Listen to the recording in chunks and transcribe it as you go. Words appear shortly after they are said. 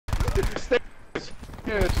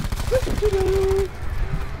Yes.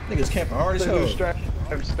 Niggas camping hard as hell.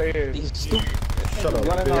 He's stupid. Shut up,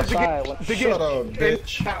 bitch. Shut up, bitch.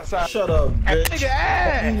 Shut up,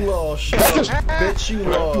 bitch. You lost. Shut up, bitch. You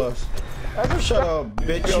lost. Shut up,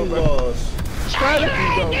 bitch. You lost.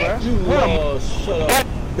 You lost. Shut up.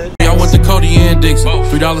 I went to Cody and Dixon.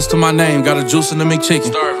 $3 to my name, got a juice in the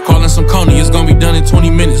McChicken. Calling some Coney, it's gonna be done in 20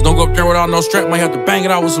 minutes. Don't go up there without no strap, might have to bang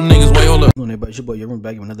it out with some niggas. Wait, hold up. What's everybody? It's your boy YoRumors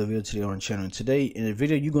back with another video today on the channel. And today in the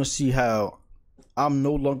video, you're gonna see how I'm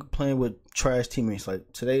no longer playing with trash teammates.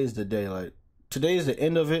 Like, today is the day. Like, today is the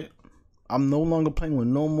end of it. I'm no longer playing with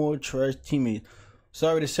no more trash teammates.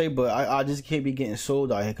 Sorry to say, but I just can't be getting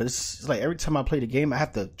sold out here, because it's like every time I play the game, I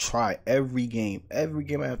have to try every game. Every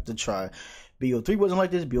game I have to try. BO3 wasn't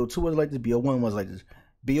like this, BO2 wasn't like this, BO1 was like this.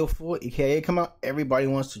 BO4, EKIA come out, everybody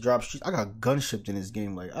wants to drop streets. I got Gunshipped in this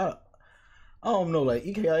game. Like, I don't know, like,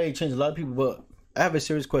 EKIA changed a lot of people, but I have a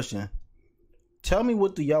serious question. Tell me,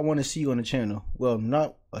 what do y'all want to see on the channel? Well,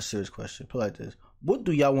 not a serious question, put it like this. What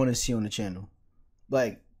do y'all want to see on the channel?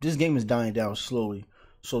 Like, this game is dying down slowly.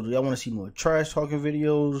 So do y'all want to see more trash talking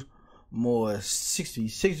videos, more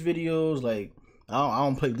 66 videos? Like, I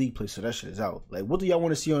don't play League Play, so that shit is out. Like, what do y'all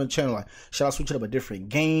want to see on the channel? Like, should I switch up a different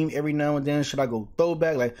game every now and then? Should I go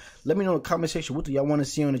throwback? Like, let me know in the comment section, what do y'all want to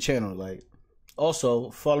see on the channel? Like,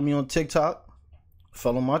 also, follow me on TikTok,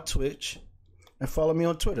 follow my Twitch, and follow me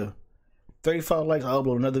on Twitter. 35 likes, I'll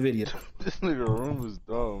upload another video. This nigga room was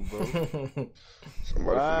dumb, bro.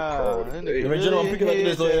 Somebody Wow, that nigga really hit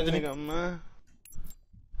that nigga, man.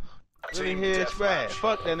 Really hit Sprat.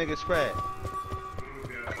 Fuck that nigga Sprat.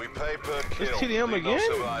 We pay per kill. It's TDM again?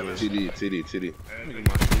 TD.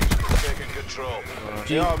 Taking control.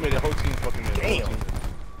 Y'all made the whole team fucking mid. Damn.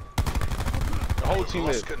 The whole team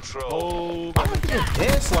Lost mid. control.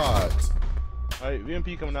 Dead slides. Alright,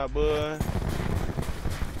 VMP coming out, bud.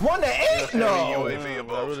 1-8? No. UAV I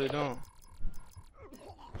above. really don't.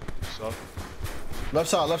 So, Left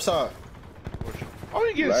side. oh,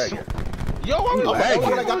 you getting Lagging. Yo, I'm the only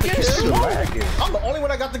one I got the kill. Lagging. I'm the only one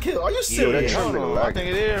I got the kill. Are you serious? Hold on, I think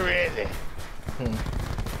it is ready.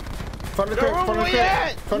 Front of the Yo, crib, where we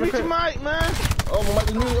at? Reach your mic, man. Oh, my mic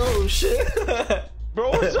is new. Oh, shit. Bro,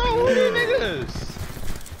 what's up with these niggas?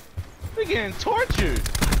 We getting tortured.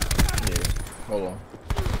 Yeah, hold on.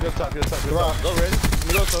 Good talk. Go ready. Let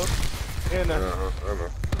me go, so. And I know.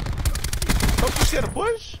 don't you scared to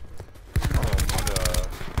push? Oh my god.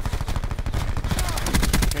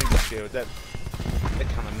 Can't be scared with that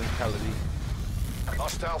kind of mentality.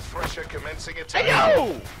 Hostile thresher commencing attack. Hey,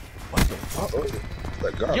 yo! What the fuck?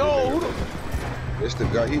 That guy. Yo, who the... It's the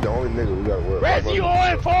guy. He the only nigga we gotta worry about. Rez, you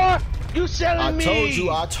on for? You selling me?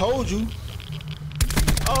 I told you.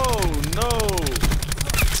 Oh, no.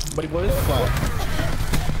 Buddy boy, this fly.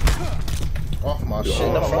 Off my shit.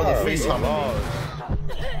 Oh, That's my mother fire. FaceTime.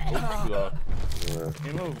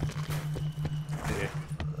 Can't move. Yeah.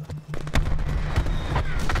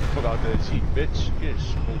 Fuck out that cheap bitch. Get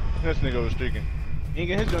smoked. This nigga was streaking. You ain't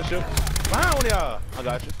get his jump ship. Behind one of y'all. I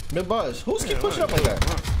got you. Mid buzz. Who's keep pushing up like that?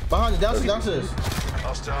 Behind you, downstairs.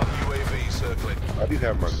 Hostile UAV circling. I do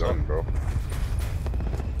have my gun, bro.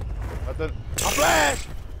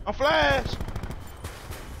 I'm flash.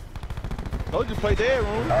 Told you to play dead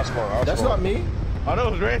room. That's not me. Oh,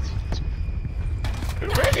 that was Reggie.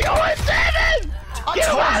 Reggie 0-7! I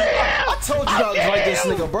told you not to invite this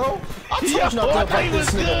nigga, bro. I told you not to invite this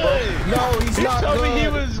nigga, bro. No, he's not good. He told me he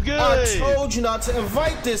was good. I told you not to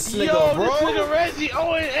invite this nigga, Yo, bro. this nigga Reggie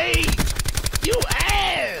 0-8. You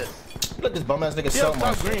ass. Let this bum ass nigga Yo, sell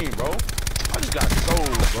my stop green, bro. I just got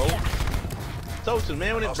sold, bro. Sold to the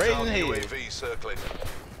man with it brazen head. UAV circling.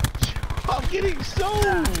 I'm getting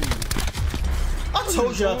sold. I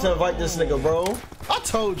told you not to invite this nigga, bro. I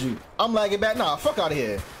told you. I'm lagging back. Nah, fuck out of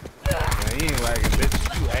here. Man, you ain't lagging,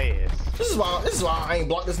 bitch. You ass. This is why I ain't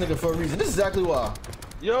blocked this nigga for a reason. This is exactly why.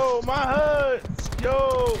 Yo, my HUD.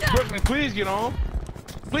 Yo, Brooklyn, please get on.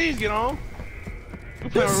 Please get on. You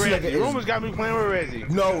playing with Reggie. Rumors got me playing with Reggie.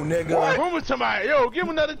 No, nigga. What? Rumors to my, yo, give him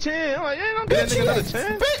another 10. I'm like, yeah, don't get that nigga another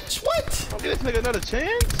 10. Bitch, what? Don't get this nigga another 10.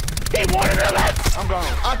 He wanted it. I'm gone.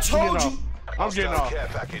 I told you. I'm getting off. Care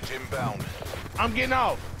package inbound. I'm getting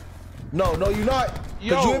off. No, you're not.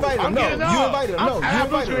 Yo, you invited him. I'm No, getting you off. invited him. No, you I got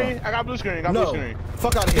blue invited screen. him. I got blue screen. I got No. blue screen.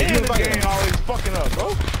 Fuck out of here. Damn, You this invited game him. always fucking up,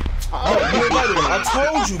 bro. Oh, you invited him. I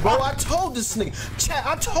told you, bro. I told this nigga. Chat,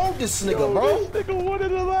 I told this nigga, Yo, bro. This nigga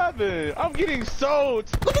 1-11. I'm getting sold.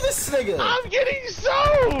 Look at this nigga. I'm getting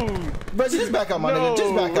sold. Reggie, just back out, my nigga.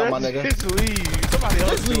 Just back out, my nigga. Just leave. Somebody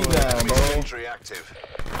else Just leave do it. now, bro. Entry active.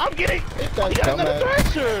 I'm getting. that He got another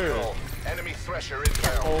dumbass. thresher. Enemy thresher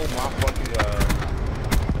inbound. Oh my fucking god.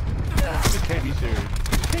 This can't be serious.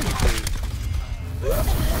 This can't be serious.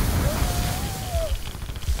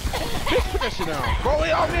 that shit down. Bro,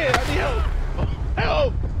 wait, I'm here. I need help.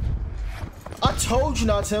 Help. I told you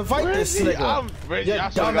not to invite this nigga. I'm Reggie. Yeah, I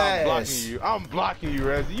swear to God, I'm blocking dumbass. you. I'm blocking you,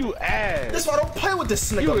 Reggie. You ass. That's why I don't play with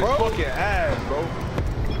this nigga, You bro. fucking ass, bro.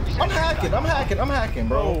 I'm hacking,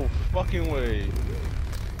 bro. No fucking way.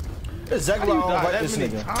 Exactly why I don't invite this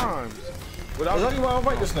nigga. Times Exactly why I don't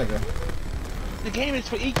invite this nigga. The game is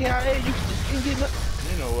for EKIA. You just can't get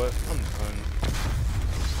nothing. You know what? I'm done.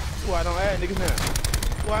 Why I don't add niggas now?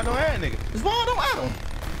 Why I don't add niggas? That's why I don't add him.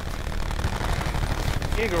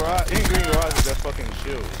 In green garage is that fucking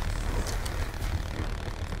shield.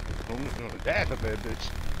 Dash up that bitch.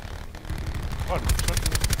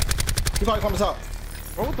 He probably comes out.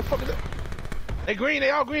 Bro, what the fuck is that? They green,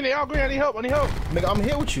 they all green. I need help. Nigga, I'm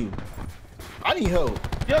here with you. I need help.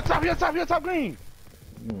 Yo, top green.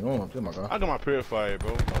 Oh my god. I got my purifier,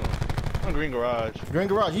 bro. I'm green garage. Green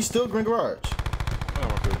garage. He's still green garage. I got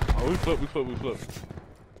my purifier. Oh, we flip.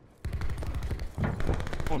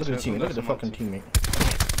 Look at the teammate. Look at the fucking teammate.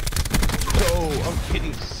 Yo, I'm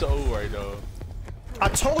getting so right now. I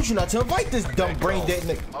told you not to invite this dumb brain dead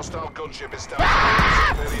nigga. Hostile gunship is down.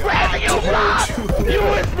 Randy, you blocked! You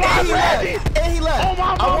was blocked, Randy! And he left. Oh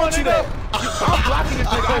my I mama, want you nigga! to. I'm blocking this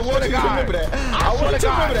nigga. I want you to remember that. I want you to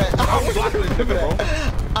remember that. I'm blocking this nigga, bro.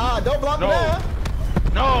 Don't block him now.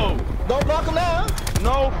 No! Don't block him now.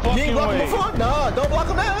 No You ain't fucking blocked him way! before? No, don't block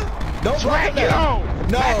him now. Don't block him Get now. on!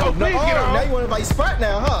 No, Please get on! now you want to invite Sprat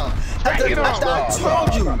now, huh? I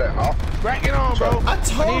told you. Rack it on, bro. I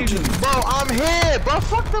told you. Bro, I'm here, bro.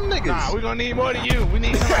 Fuck them niggas. Nah, we gonna need more than you. We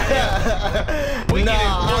need somebody else.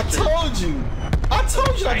 Nah, I told you. I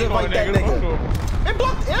told you not to invite that nigga. And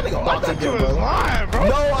block that nigga. I Block that thought you nigga, was bro. lying, bro.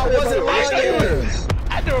 No, I wasn't lying.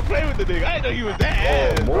 I never played with the nigga. I didn't know he was that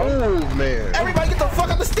ass, bro. Move, man. Everybody get the fuck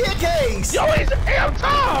up the staircase. Yo, he's damn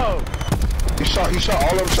tall. He shot.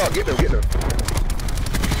 All of them shot. Get them.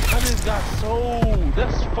 I just got sold.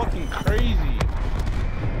 That's fucking crazy.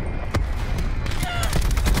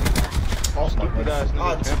 Oh my God. I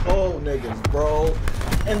told niggas, bro.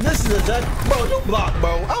 And this is exact, bro. You block,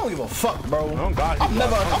 bro. I don't give a fuck, bro. I'm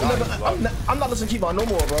not listening to keep on no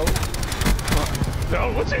more, bro.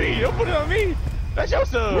 No, what you mean? Don't put it on me. That's your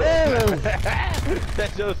sub.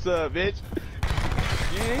 That's your sub, bitch.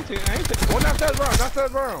 You ain't taking. Well, not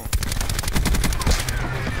that round.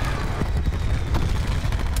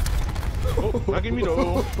 Oh, now give me the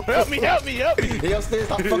help me. He upstairs,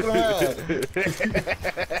 stop fucking around.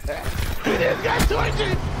 This got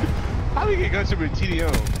tortured. How do we get Gunshipped with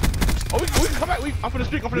TDM? Oh, we can come back. I'm for the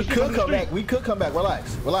streak. We could come back.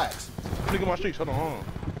 Relax. Look at my streaks. Hold on.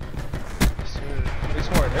 Play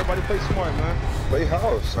smart. Everybody play smart, man. Play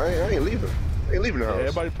house. I ain't leaving. I ain't leaving the house. Yeah,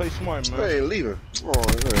 everybody play smart, man. I ain't leaving. Oh, man.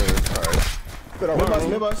 All right.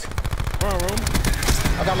 Mid-bus. Run room.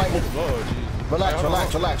 I got lightning. Lord, jeez. Relax.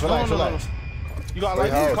 No. You got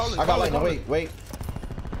lightning? Call it. I got lightning. Wait.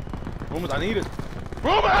 Rumors, I need it.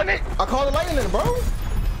 Rumors, I need it. I called it lightning, bro.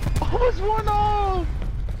 Oh, it's one off.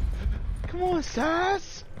 Come on,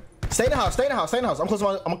 Sass. Stay in the house. I'm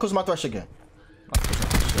closing my thrush again.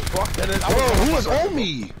 Fuck that. Bro, who is on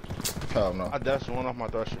me? Hell no. I dashed one off my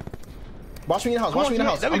thrush. Watch me in the house.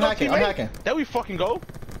 I'm hacking. There we fucking go.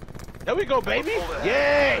 There we go, baby.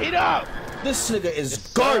 Yeah, heat up. This nigga is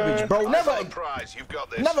garbage, bro. Never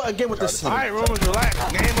again with this nigga. All right, Rumors, relax.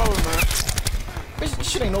 Game over, man. This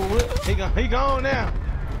shit ain't over with. He gone now.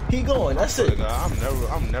 He going. That's it.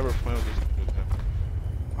 I'm never playing with this nigga.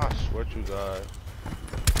 I swear to God.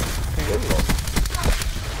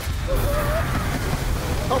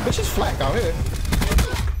 Oh, bitch, it's flat out here.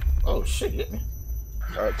 Oh shit, hit me.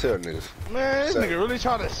 Alright, tell niggas. Man, this nigga really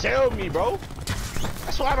trying to sell me, bro.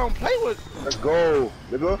 That's why I don't play with. Let's go,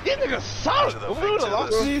 nigga. These niggas suck. We would have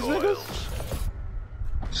lost these niggas.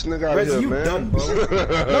 This nigga out Reggie, here, you man. done, bro.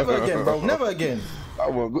 Never again, bro. Never again. I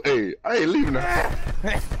won't go. Hey, I ain't leaving the house.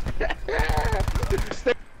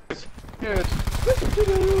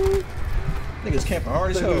 Niggas camping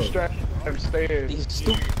hard as hell. Stairs.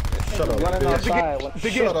 Stupid. Shut up,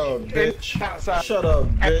 bitch. Shut up,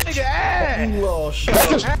 bitch. Nigga ass. You lost. Shut up,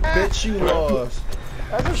 bitch. You lost.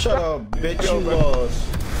 Shut up, bitch. You lost.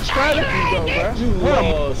 You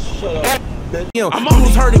lost. Shut up. I'm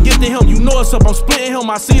almost hurt and get to him. You know it's up. I'm splitting him.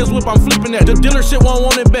 I see his whip. I'm flipping that. The dealership won't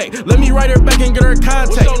want it back. Let me write her back and get her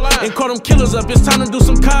contact. And call them killers up. It's time to do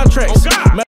some contracts.